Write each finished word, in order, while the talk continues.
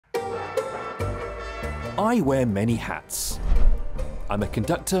I wear many hats. I'm a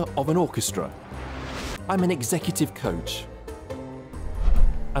conductor of an orchestra. I'm an executive coach.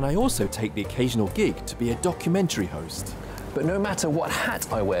 And I also take the occasional gig to be a documentary host. But no matter what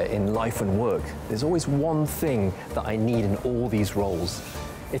hat I wear in life and work, there's always one thing that I need in all these roles.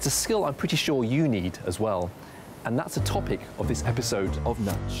 It's a skill I'm pretty sure you need as well. And that's the topic of this episode of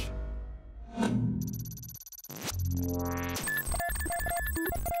Nudge.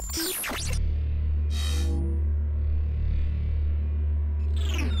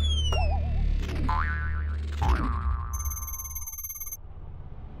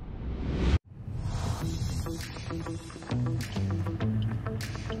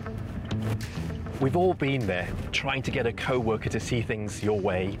 We've all been there, trying to get a co-worker to see things your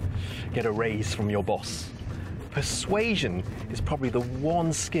way, get a raise from your boss. Persuasion is probably the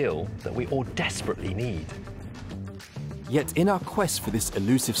one skill that we all desperately need. Yet in our quest for this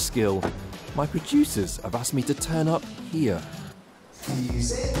elusive skill, my producers have asked me to turn up here.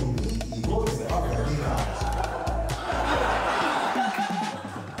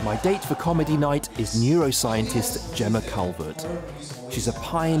 My date for comedy night is neuroscientist Gemma Calvert. She's a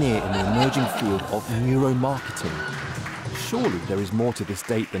pioneer in the emerging field of neuromarketing. Surely there is more to this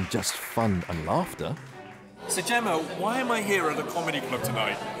date than just fun and laughter. So Gemma, why am I here at the comedy club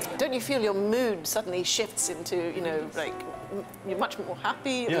tonight? Don't you feel your mood suddenly shifts into, like, you're much more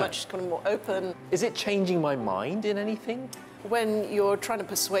happy, you're much kind of more open? Is it changing my mind in anything? When you're trying to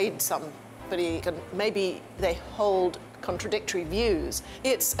persuade somebody, and maybe they hold contradictory views,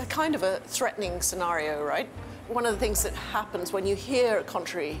 it's a kind of a threatening scenario, right? One of the things that happens when you hear a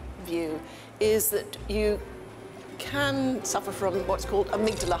contrary view is that you can suffer from what's called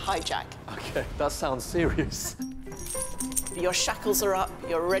amygdala hijack. Okay, that sounds serious. Your shackles are up,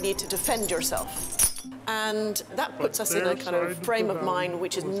 you're ready to defend yourself. And that puts us in a kind of frame of mind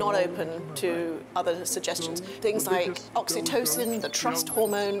which is not open to other suggestions. Things like oxytocin, the trust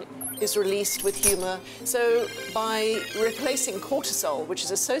hormone, is released with humour. So by replacing cortisol, which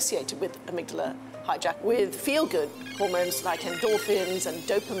is associated with amygdala hijack, with feel-good hormones like endorphins and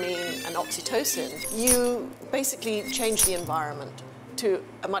dopamine and oxytocin, you basically change the environment to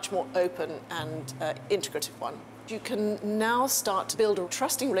a much more open and integrative one. You can now start to build a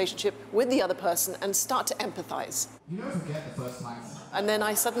trusting relationship with the other person and start to empathize. You never forget the first lines. And then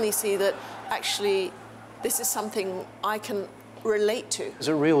I suddenly see that actually this is something I can relate to. There's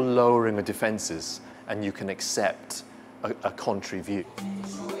a real lowering of defences and you can accept a contrary view.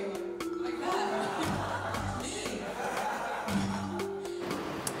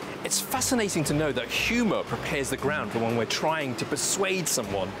 It's fascinating to know that humour prepares the ground for when we're trying to persuade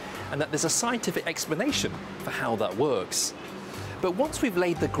someone and that there's a scientific explanation for how that works. But once we've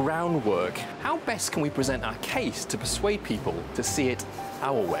laid the groundwork, how best can we present our case to persuade people to see it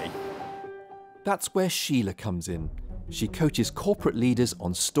our way? That's where Sheila comes in. She coaches corporate leaders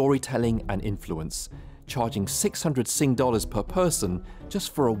on storytelling and influence, charging $600 Sing per person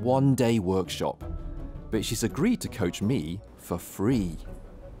just for a one-day workshop. But she's agreed to coach me for free.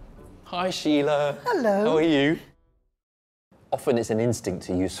 Hi, Sheila. Hello. How are you? Often it's an instinct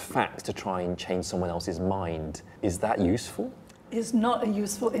to use facts to try and change someone else's mind. Is that useful? It's not a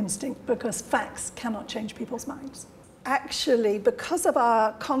useful instinct because facts cannot change people's minds. Actually, because of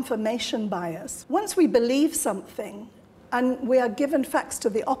our confirmation bias, once we believe something and we are given facts to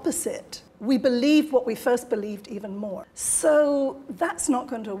the opposite, we believe what we first believed even more. So that's not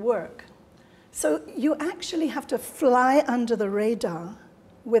going to work. So you actually have to fly under the radar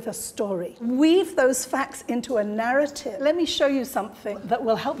with a story. Weave those facts into a narrative. Let me show you something that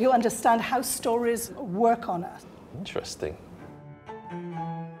will help you understand how stories work on us. Interesting.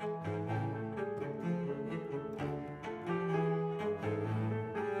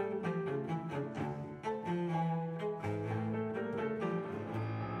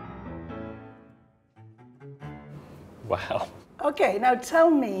 Wow. Okay, now tell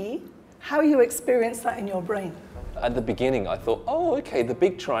me how you experience that in your brain. At the beginning, I thought, oh, okay, the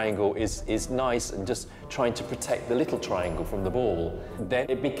big triangle is nice and just trying to protect the little triangle from the ball. Then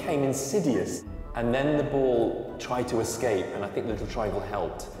it became insidious. And then the ball tried to escape, and I think the little triangle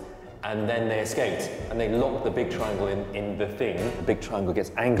helped. And then they escaped, and they locked the big triangle in the thing. The big triangle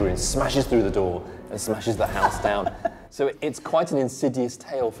gets angry and smashes through the door and smashes the house down. So it's quite an insidious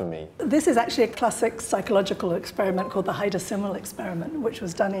tale for me. This is actually a classic psychological experiment called the Hyder-Simmel experiment, which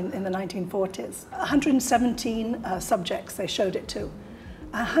was done in the 1940s. 117 subjects they showed it to.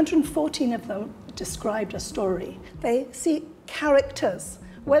 114 of them described a story. They see characters,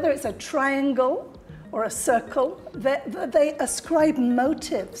 whether it's a triangle or a circle, they ascribe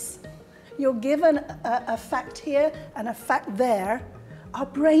motives. You're given a fact here and a fact there. Our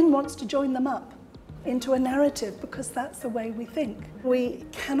brain wants to join them up. into a narrative because that's the way we think. We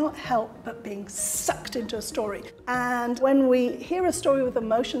cannot help but being sucked into a story. And when we hear a story with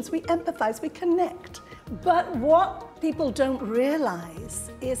emotions, we empathize, we connect. But what people don't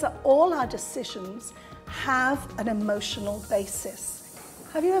realize is that all our decisions have an emotional basis.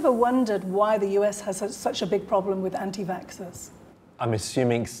 Have you ever wondered why the US has such a big problem with anti-vaxxers? I'm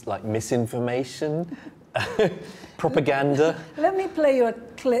assuming like misinformation, propaganda. Let me play you a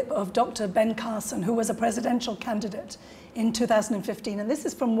clip of Dr. Ben Carson, who was a presidential candidate in 2015, and this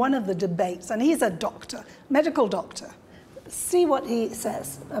is from one of the debates, and he's a doctor, medical doctor. See what he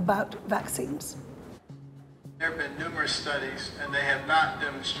says about vaccines. There have been numerous studies, and they have not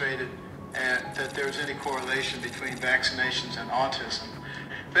demonstrated that there's any correlation between vaccinations and autism.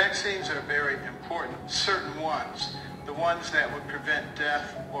 Vaccines are very important, certain ones, the ones that would prevent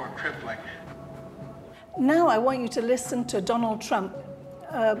death or crippling. Now I want you to listen to Donald Trump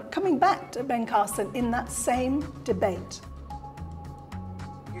coming back to Ben Carson in that same debate.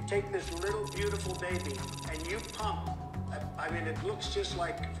 You take this little beautiful baby and you pump. I mean, it looks just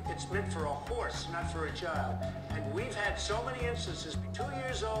like it's meant for a horse, not for a child. And we've had so many instances, 2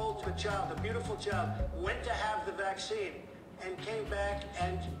 years old, the child, a beautiful child, went to have the vaccine and came back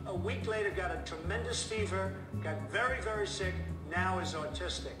and a week later got a tremendous fever, got very, very sick, now is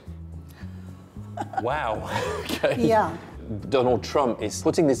autistic. Wow. Okay. Yeah. Donald Trump is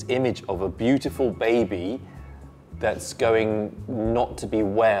putting this image of a beautiful baby that's going not to be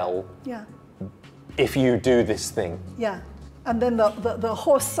well Yeah. if you do this thing. Yeah. And then the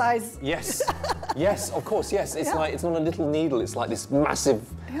horse size. Yes. Yes, of course, yes. It's Yeah. like, it's not a little needle, it's like this massive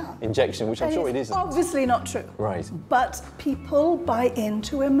injection, which I'm sure it isn't. Obviously not true. Right. But people buy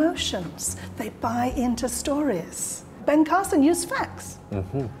into emotions. They buy into stories. Ben Carson used facts.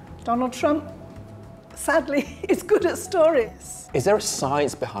 Mm-hmm. Donald Trump, sadly, is good at stories. Is there a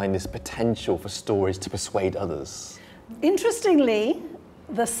science behind this potential for stories to persuade others? Interestingly,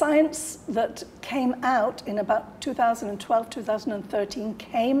 the science that came out in about 2012, 2013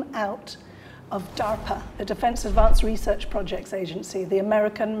 came out of DARPA, the Defense Advanced Research Projects Agency, the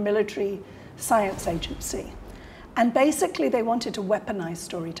American military science agency. And basically they wanted to weaponize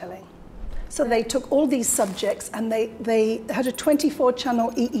storytelling. So they took all these subjects and they had a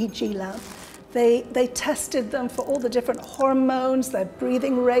 24-channel EEG lab. They tested them for all the different hormones, their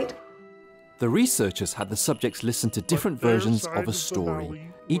breathing rate. The researchers had the subjects listen to different versions of a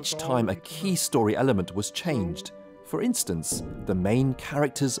story. Each time a key story element was changed. For instance, the main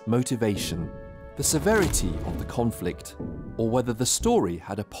character's motivation, the severity of the conflict, or whether the story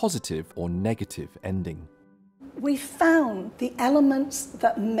had a positive or negative ending. We found the elements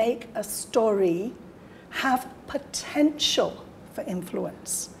that make a story have potential for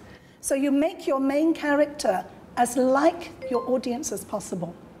influence. So you make your main character as like your audience as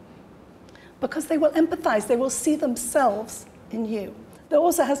possible, because they will empathize, they will see themselves in you. There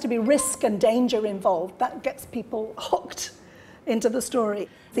also has to be risk and danger involved. That gets people hooked into the story.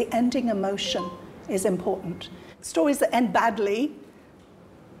 The ending emotion is important. Stories that end badly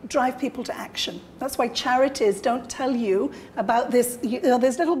drive people to action. That's why charities don't tell you about this,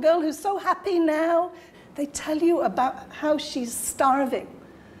 this little girl who's so happy now. They tell you about how she's starving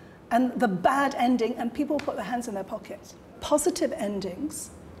and the bad ending, and people put their hands in their pockets. Positive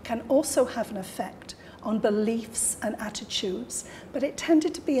endings can also have an effect on beliefs and attitudes, but it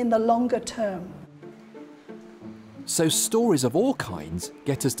tended to be in the longer term. So stories of all kinds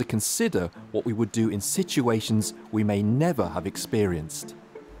get us to consider what we would do in situations we may never have experienced.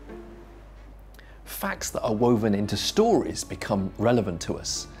 Facts that are woven into stories become relevant to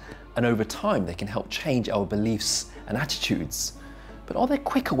us, and over time they can help change our beliefs and attitudes. But are there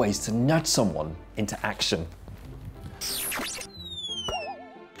quicker ways to nudge someone into action?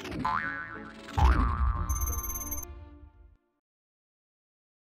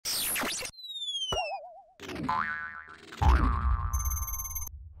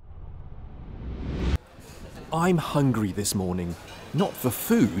 I'm hungry this morning, not for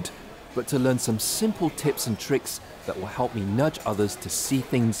food, but to learn some simple tips and tricks that will help me nudge others to see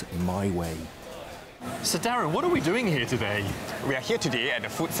things my way. So Darren, what are we doing here today? We are here today at the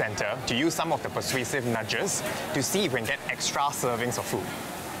food center to use some of the persuasive nudges to see if we can get extra servings of food.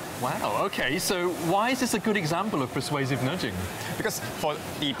 Wow, okay, so why is this a good example of persuasive nudging? Because for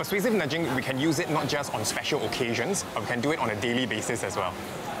the persuasive nudging, we can use it not just on special occasions, but we can do it on a daily basis as well.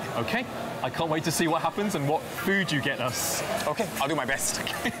 Okay, I can't wait to see what happens and what food you get us. Okay, I'll do my best.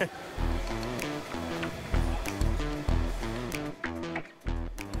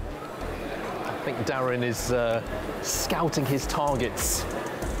 I think Darren is scouting his targets,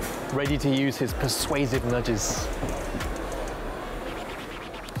 ready to use his persuasive nudges.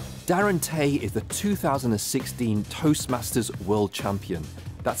 Darren Tay is the 2016 Toastmasters World Champion.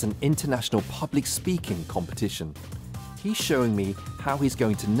 That's an international public speaking competition. He's showing me how he's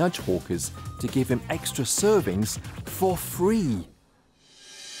going to nudge hawkers to give him extra servings for free.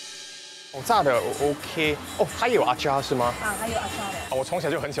 炸的 OK 哦，它也有阿加是吗？啊，还有阿加的。我从小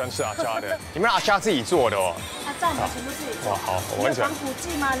就很喜欢吃阿加的，你们阿加自己做的哦。在我们全部自己做。哇，好，我很喜欢。防腐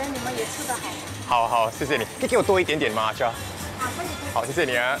剂吗？连你们也吃得好。好好，谢谢你，可以给我多一点点吗，阿加？好，可以。好，谢谢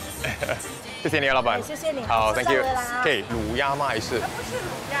你啊，谢谢你啊，老板。谢谢你。好 ，Thank you。可以卤鸭吗？还是？不是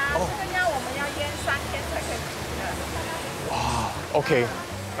卤鸭，这个鸭我们要腌3天才可以吃的。哇 ，OK。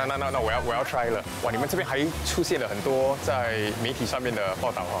 那我要 try 了。哇，你们这边还出现了很多在媒体上面的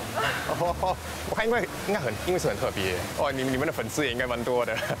报道哦。我看因为是很特别。哇，你们的粉丝也应该蛮多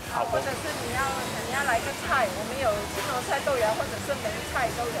的。好，或者是你要来个菜，我们有青萝菜豆芽或者是梅菜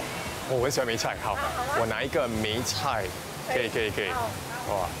都有。我很喜欢梅菜，好，我拿一个梅菜，可以。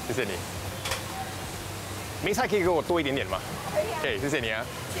哇，谢谢你。梅菜可以给我多一点点吗？可以，谢谢你啊，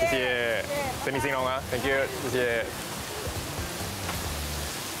谢谢，生意兴隆啊 ，Thank you， 谢谢。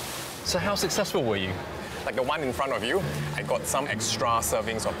 So how successful were you? Like the one in front of you, I got some extra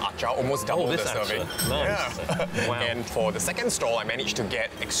servings of achar, almost double the serving. Nice. Yeah. Wow. And for the second stall, I managed to get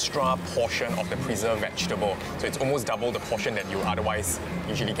extra portion of the preserved vegetable. So it's almost double the portion that you otherwise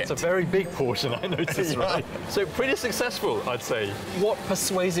usually get. It's a very big portion, I noticed, right? So pretty successful, I'd say. What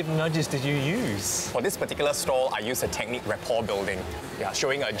persuasive nudges did you use? For this particular stall, I used a technique rapport building,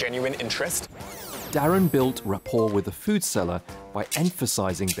 showing a genuine interest. Darren built rapport with the food seller by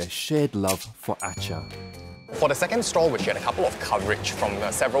emphasizing their shared love for achar. For the second stall, which had a couple of coverage from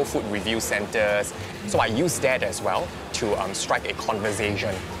several food review centers, so I used that as well to strike a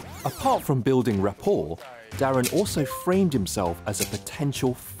conversation. Apart from building rapport, Darren also framed himself as a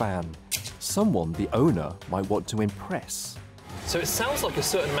potential fan, someone the owner might want to impress. So it sounds like a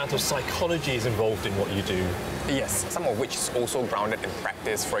certain amount of psychology is involved in what you do. Yes, some of which is also grounded in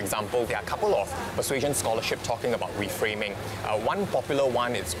practice. For example, there are a couple of persuasion scholarship talking about reframing. One popular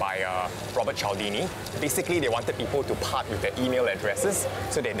one is by Robert Cialdini. Basically, they wanted people to part with their email addresses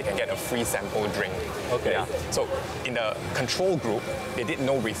so that they can get a free sample drink. Okay. Yeah. So in the control group, they did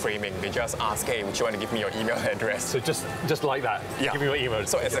no reframing. They just asked, hey, would you want to give me your email address? So just like that, yeah. give me your email.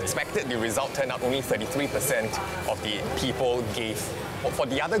 So as expected, the result turned out only 33% of the people gave. For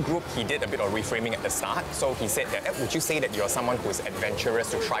the other group, he did a bit of reframing at the start. So he said that, would you say that you're someone who is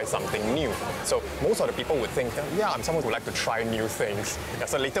adventurous to try something new? So most of the people would think, yeah, I'm someone who like to try new things. Yeah,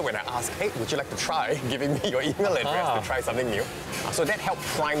 so later when I asked, hey, would you like to try giving me your email address to try something new? So that helped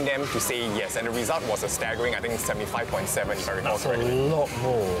prime them to say yes. And the result was a staggering, I think, 75.7 if I recall correctly. That's a lot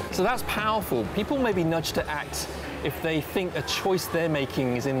more. So that's powerful. People may be nudged to act if they think a choice they're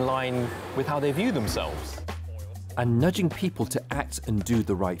making is in line with how they view themselves. And nudging people to act and do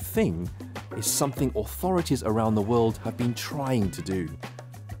the right thing is something authorities around the world have been trying to do.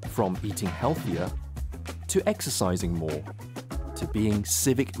 From eating healthier, to exercising more, to being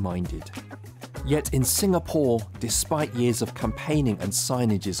civic-minded. Yet in Singapore, despite years of campaigning and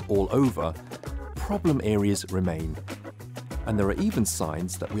signages all over, problem areas remain. And there are even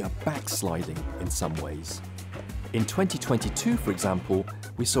signs that we are backsliding in some ways. In 2022, for example,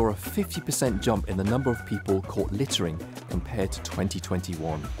 we saw a 50% jump in the number of people caught littering compared to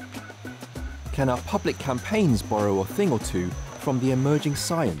 2021. Can our public campaigns borrow a thing or two from the emerging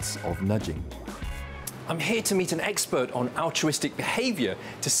science of nudging? I'm here to meet an expert on altruistic behaviour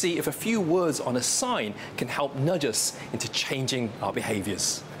to see if a few words on a sign can help nudge us into changing our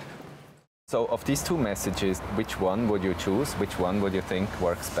behaviours. So of these two messages, which one would you choose? Which one would you think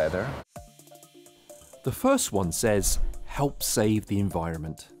works better? The first one says, help save the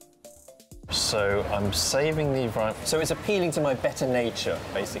environment. So I'm saving the environment. So it's appealing to my better nature,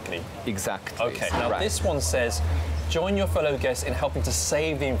 basically. Exactly. Okay, now this one says, join your fellow guests in helping to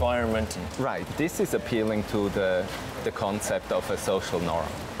save the environment. Right, this is appealing to the concept of a social norm,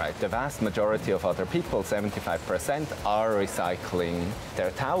 right? The vast majority of other people, 75%, are recycling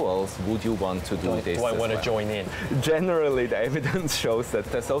their towels. Would you want to do this? Do I want to join in? Generally, the evidence shows that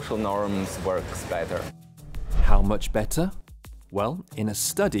the social norms works better. How much better? Well, in a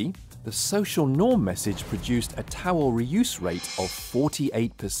study, the social norm message produced a towel reuse rate of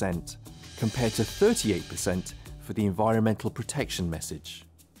 48%, compared to 38% for the environmental protection message.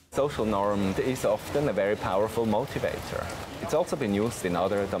 Social norm is often a very powerful motivator. It's also been used in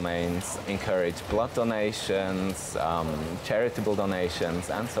other domains, encourage blood donations, charitable donations,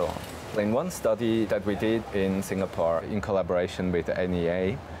 and so on. In one study that we did in Singapore in collaboration with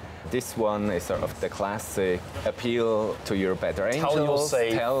NEA, this one is sort of the classic appeal to your better angels,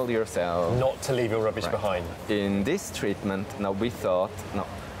 tell yourself not to leave your rubbish behind. In this treatment, now we thought, no,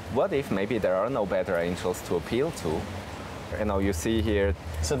 What if maybe there are no better angels to appeal to? You know, you see here...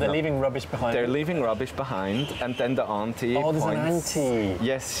 So they're leaving rubbish behind? They're leaving rubbish behind, and then the auntie there's points... an auntie!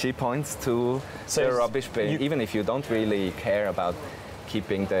 Yes, she points to the rubbish bin. Even if you don't really care about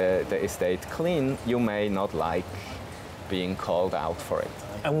keeping the estate clean, you may not like being called out for it.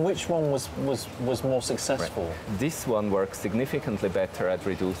 And which one was more successful? Right. This one works significantly better at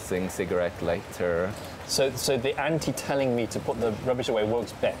reducing cigarette litter. So the auntie telling me to put the rubbish away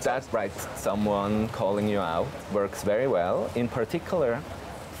works better? That's right. Someone calling you out works very well, in particular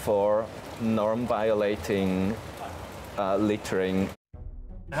for norm-violating littering.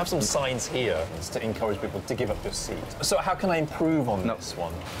 I have some signs here to encourage people to give up your seat. So how can I improve on this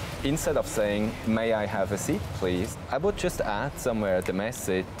one? Instead of saying, may I have a seat, please, I would just add somewhere the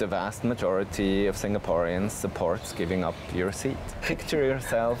message, the vast majority of Singaporeans supports giving up your seat. Picture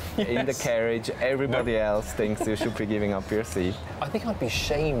yourself in the carriage, everybody else thinks you should be giving up your seat. I think I'd be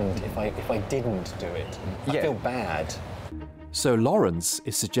shamed if I didn't do it. I feel bad. So Lawrence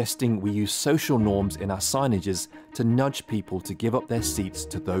is suggesting we use social norms in our signages to nudge people to give up their seats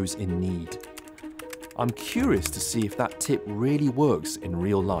to those in need. I'm curious to see if that tip really works in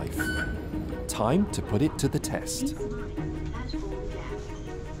real life. Time to put it to the test.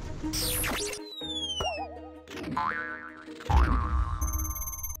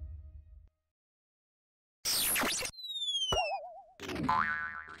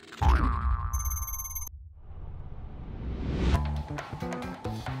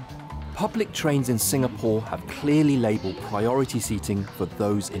 Public trains in Singapore have clearly labelled priority seating for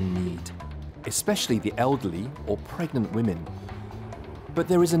those in need, especially the elderly or pregnant women. But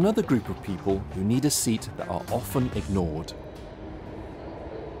there is another group of people who need a seat that are often ignored.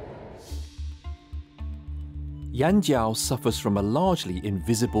 Yan Jiao suffers from a largely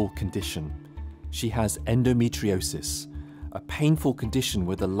invisible condition. She has endometriosis, a painful condition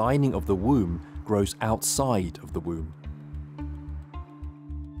where the lining of the womb grows outside of the womb.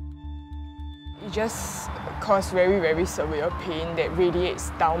 It just caused very, very severe pain that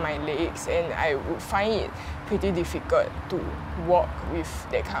radiates down my legs, and I would find it pretty difficult to walk with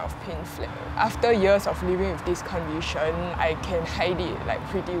that kind of pain flare. After years of living with this condition, I can hide it like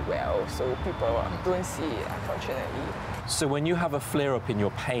pretty well, so people don't see it, unfortunately. So when you have a flare-up in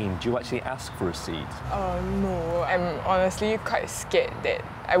your pain, do you actually ask for a seat? No, I'm honestly quite scared that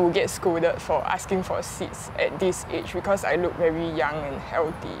I will get scolded for asking for seats at this age because I look very young and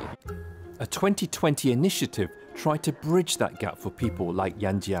healthy. A 2020 initiative tried to bridge that gap for people like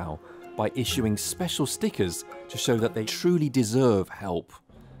Yan Jiao by issuing special stickers to show that they truly deserve help.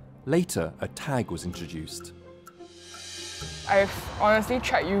 Later, a tag was introduced. I've honestly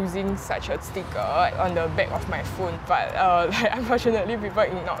tried using such a sticker on the back of my phone, but unfortunately people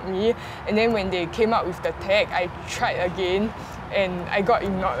ignored me. And then when they came up with the tag, I tried again and I got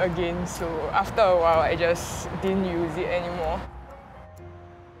ignored again. So after a while, I just didn't use it anymore.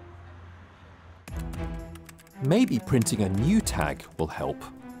 Maybe printing a new tag will help.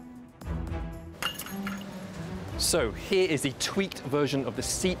 So here is the tweaked version of the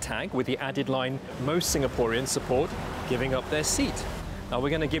seat tag with the added line, most Singaporeans support giving up their seat. Now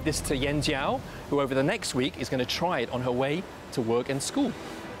we're going to give this to Yan Jiao, who over the next week is going to try it on her way to work and school.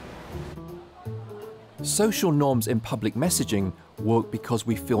 Social norms in public messaging work because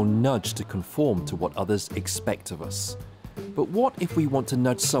we feel nudged to conform to what others expect of us. But what if we want to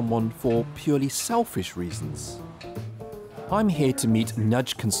nudge someone for purely selfish reasons? I'm here to meet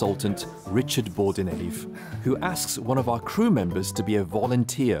nudge consultant Richard Bourdinave, who asks one of our crew members to be a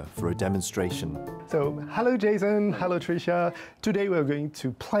volunteer for a demonstration. So, hello Jason, hello Tricia. Today we're going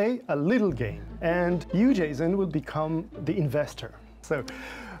to play a little game, and you, Jason, will become the investor. So,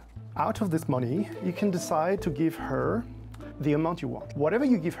 out of this money, you can decide to give her the amount you want. Whatever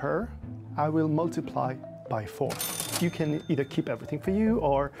you give her, I will multiply by 4. You can either keep everything for you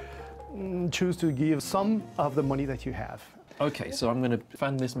or choose to give some of the money that you have. Okay, so I'm going to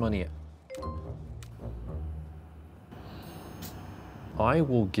fan this money. I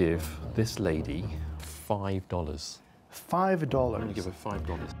will give this lady $5. $5. I'm going to give her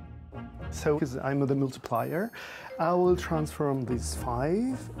 $5. So, because I'm the multiplier, I will transform this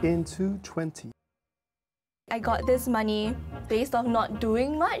 5 into 20. I got this money based on not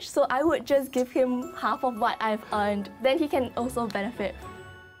doing much, so I would just give him half of what I've earned. Then he can also benefit.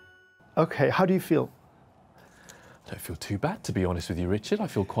 Okay, how do you feel? I don't feel too bad, to be honest with you, Richard. I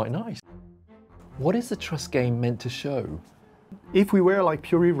feel quite nice. What is the trust game meant to show? If we were like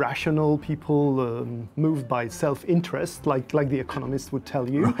purely rational people moved by self-interest, like the economist would tell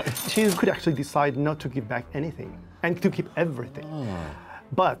you, she could actually decide not to give back anything and to keep everything.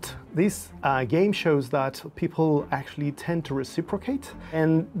 But this game shows that people actually tend to reciprocate,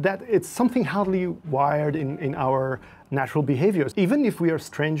 and that it's something hardly wired in our natural behaviors. Even if we are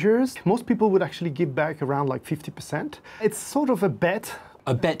strangers, most people would actually give back around like 50%. It's sort of a bet.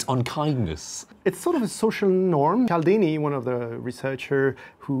 A bet on kindness. It's sort of a social norm. Cialdini, one of the researchers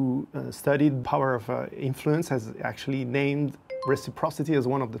who studied power of influence, has actually named reciprocity as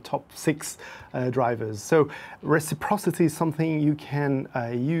one of the top 6 drivers. So reciprocity is something you can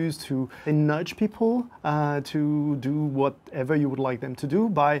use to nudge people to do whatever you would like them to do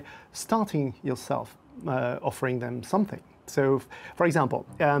by starting yourself, offering them something. So, for example,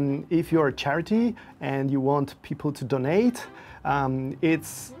 if you're a charity and you want people to donate,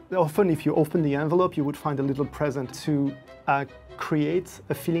 it's often, if you open the envelope, you would find a little present to create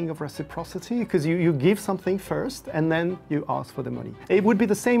a feeling of reciprocity, because you give something first and then you ask for the money. It would be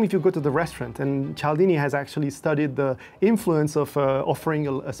the same if you go to the restaurant, and Cialdini has actually studied the influence of offering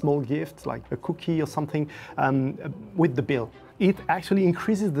a small gift, like a cookie or something, with the bill. It actually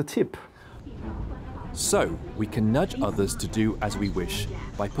increases the tip. So, we can nudge others to do as we wish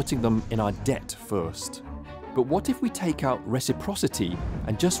by putting them in our debt first. But what if we take out reciprocity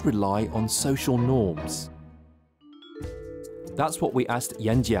and just rely on social norms? That's what we asked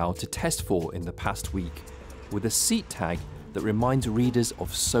Yanjiao to test for in the past week, with a seat tag that reminds readers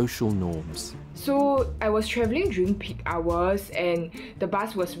of social norms. So I was traveling during peak hours and the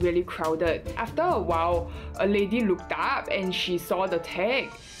bus was really crowded. After a while, a lady looked up and she saw the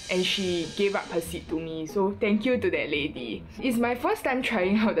tag and she gave up her seat to me. So thank you to that lady. It's my first time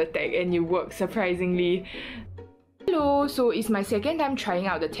trying out the tag and it worked surprisingly. Hello, so it's my second time trying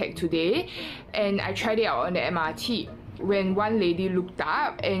out the tag today and I tried it out on the MRT. When one lady looked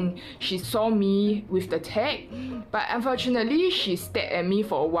up and she saw me with the tag, but unfortunately she stared at me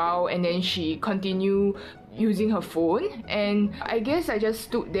for a while and then she continued using her phone, and I guess I just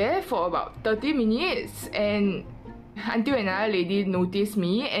stood there for about 30 minutes and until another lady noticed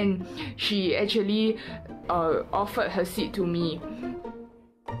me and she actually offered her seat to me.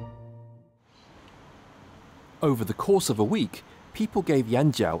 Over the course of a week, people gave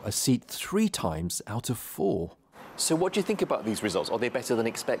Yanjiao a seat 3 times out of 4. So what do you think about these results? Are they better than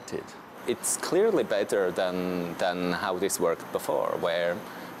expected? It's clearly better than how this worked before, where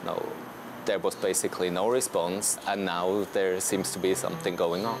there was basically no response, and now there seems to be something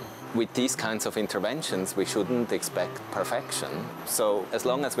going on. With these kinds of interventions, we shouldn't expect perfection. So as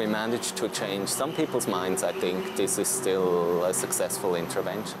long as we manage to change some people's minds, I think this is still a successful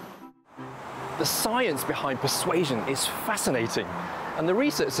intervention. The science behind persuasion is fascinating. And the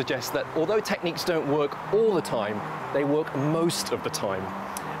research suggests that although techniques don't work all the time, they work most of the time.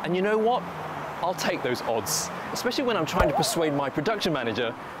 And you know what? I'll take those odds, especially when I'm trying to persuade my production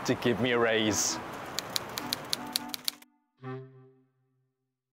manager to give me a raise.